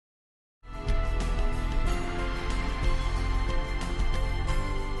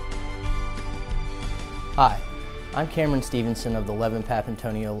Hi, I'm Cameron Stevenson of the Levin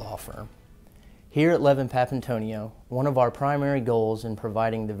Papantonio law firm. Here at Levin Papantonio, one of our primary goals in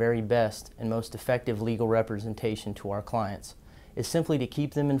providing the very best and most effective legal representation to our clients is simply to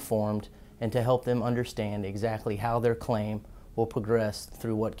keep them informed and to help them understand exactly how their claim will progress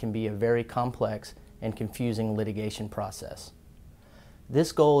through what can be a very complex and confusing litigation process.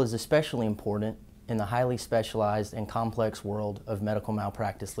 This goal is especially important in the highly specialized and complex world of medical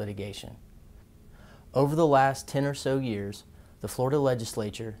malpractice litigation. Over the last 10 or so years, the Florida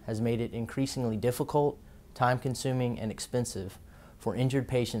legislature has made it increasingly difficult, time-consuming, and expensive for injured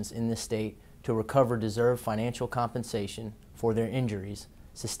patients in this state to recover deserved financial compensation for their injuries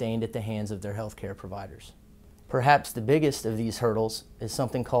sustained at the hands of their healthcare providers. Perhaps the biggest of these hurdles is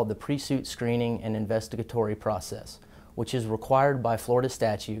something called the pre-suit screening and investigatory process, which is required by Florida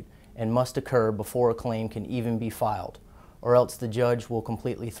statute and must occur before a claim can even be filed, or else the judge will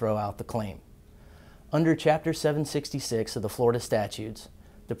completely throw out the claim. Under Chapter 766 of the Florida statutes,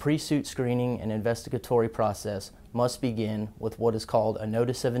 the pre-suit screening and investigatory process must begin with what is called a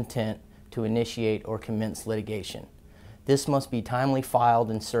notice of intent to initiate or commence litigation. This must be timely filed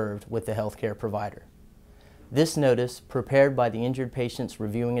and served with the healthcare provider. This notice, prepared by the injured patient's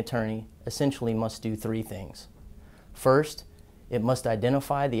reviewing attorney, essentially must do three things. First, it must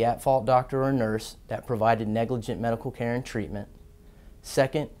identify the at-fault doctor or nurse that provided negligent medical care and treatment.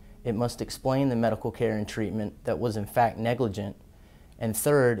 Second, it must explain the medical care and treatment that was in fact negligent. And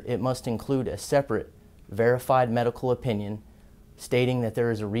third, it must include a separate, verified medical opinion stating that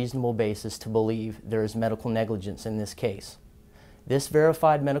there is a reasonable basis to believe there is medical negligence in this case. This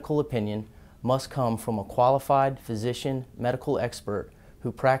verified medical opinion must come from a qualified physician medical expert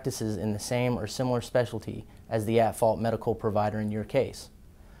who practices in the same or similar specialty as the at-fault medical provider in your case.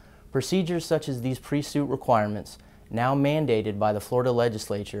 Procedures such as these pre-suit requirements, now mandated by the Florida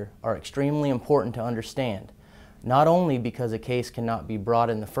legislature, are extremely important to understand, not only because a case cannot be brought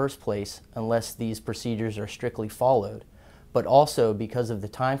in the first place unless these procedures are strictly followed, but also because of the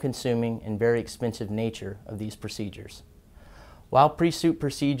time-consuming and very expensive nature of these procedures. While pre-suit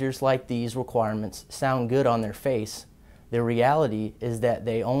procedures like these requirements sound good on their face, the reality is that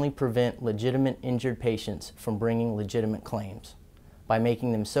they only prevent legitimate injured patients from bringing legitimate claims by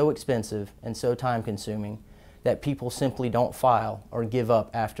making them so expensive and so time-consuming that people simply don't file or give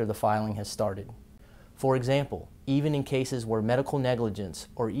up after the filing has started. For example, even in cases where medical negligence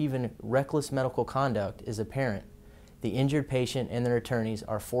or even reckless medical conduct is apparent, the injured patient and their attorneys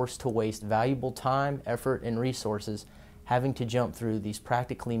are forced to waste valuable time, effort, and resources having to jump through these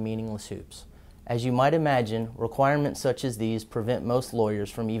practically meaningless hoops. As you might imagine, requirements such as these prevent most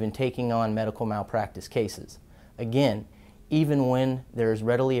lawyers from even taking on medical malpractice cases. Again, even when there is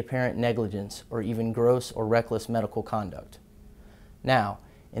readily apparent negligence or even gross or reckless medical conduct. Now,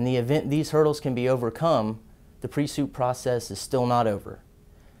 in the event these hurdles can be overcome, the pre-suit process is still not over.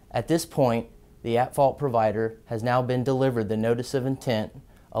 At this point, the at-fault provider has now been delivered the notice of intent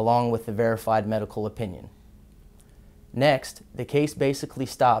along with the verified medical opinion. Next, the case basically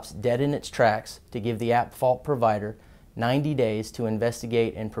stops dead in its tracks to give the at-fault provider 90 days to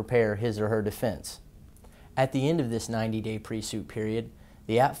investigate and prepare his or her defense. At the end of this 90-day pre-suit period,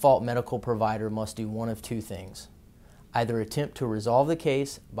 the at-fault medical provider must do one of two things. Either attempt to resolve the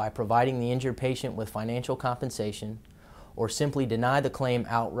case by providing the injured patient with financial compensation, or simply deny the claim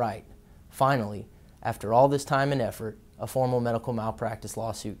outright. Finally, after all this time and effort, a formal medical malpractice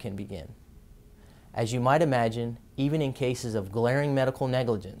lawsuit can begin. As you might imagine, even in cases of glaring medical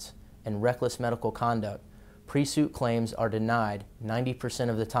negligence and reckless medical conduct, pre-suit claims are denied 90%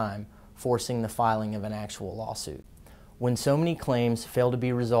 of the time, forcing the filing of an actual lawsuit. When so many claims fail to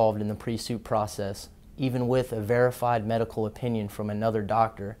be resolved in the pre-suit process, even with a verified medical opinion from another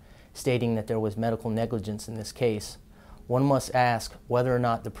doctor stating that there was medical negligence in this case, one must ask whether or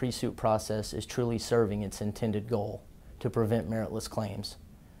not the pre-suit process is truly serving its intended goal, to prevent meritless claims.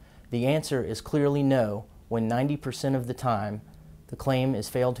 The answer is clearly no when 90% of the time the claim is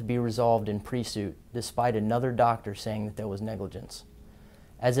failed to be resolved in pre-suit despite another doctor saying that there was negligence.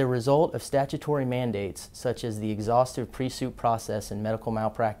 As a result of statutory mandates such as the exhaustive pre-suit process in medical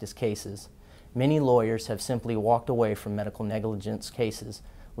malpractice cases, many lawyers have simply walked away from medical negligence cases,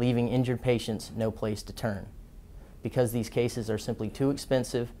 leaving injured patients no place to turn, because these cases are simply too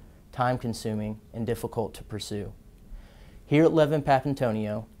expensive, time-consuming, and difficult to pursue. Here at Levin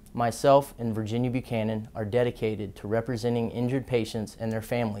Papantonio, myself and Virginia Buchanan are dedicated to representing injured patients and their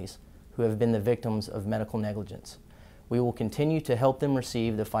families who have been the victims of medical negligence. We will continue to help them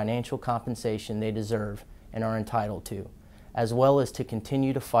receive the financial compensation they deserve and are entitled to, as well as to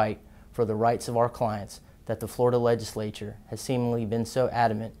continue to fight for the rights of our clients that the Florida legislature has seemingly been so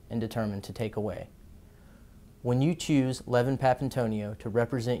adamant and determined to take away. When you choose Levin Papantonio to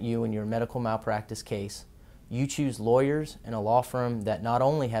represent you in your medical malpractice case, you choose lawyers and a law firm that not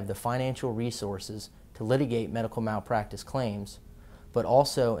only have the financial resources to litigate medical malpractice claims, but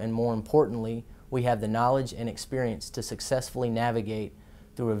also, and more importantly, we have the knowledge and experience to successfully navigate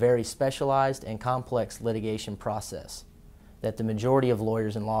through a very specialized and complex litigation process that the majority of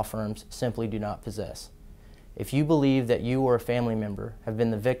lawyers and law firms simply do not possess. If you believe that you or a family member have been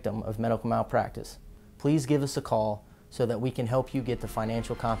the victim of medical malpractice, please give us a call so that we can help you get the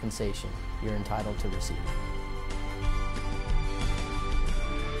financial compensation you're entitled to receive.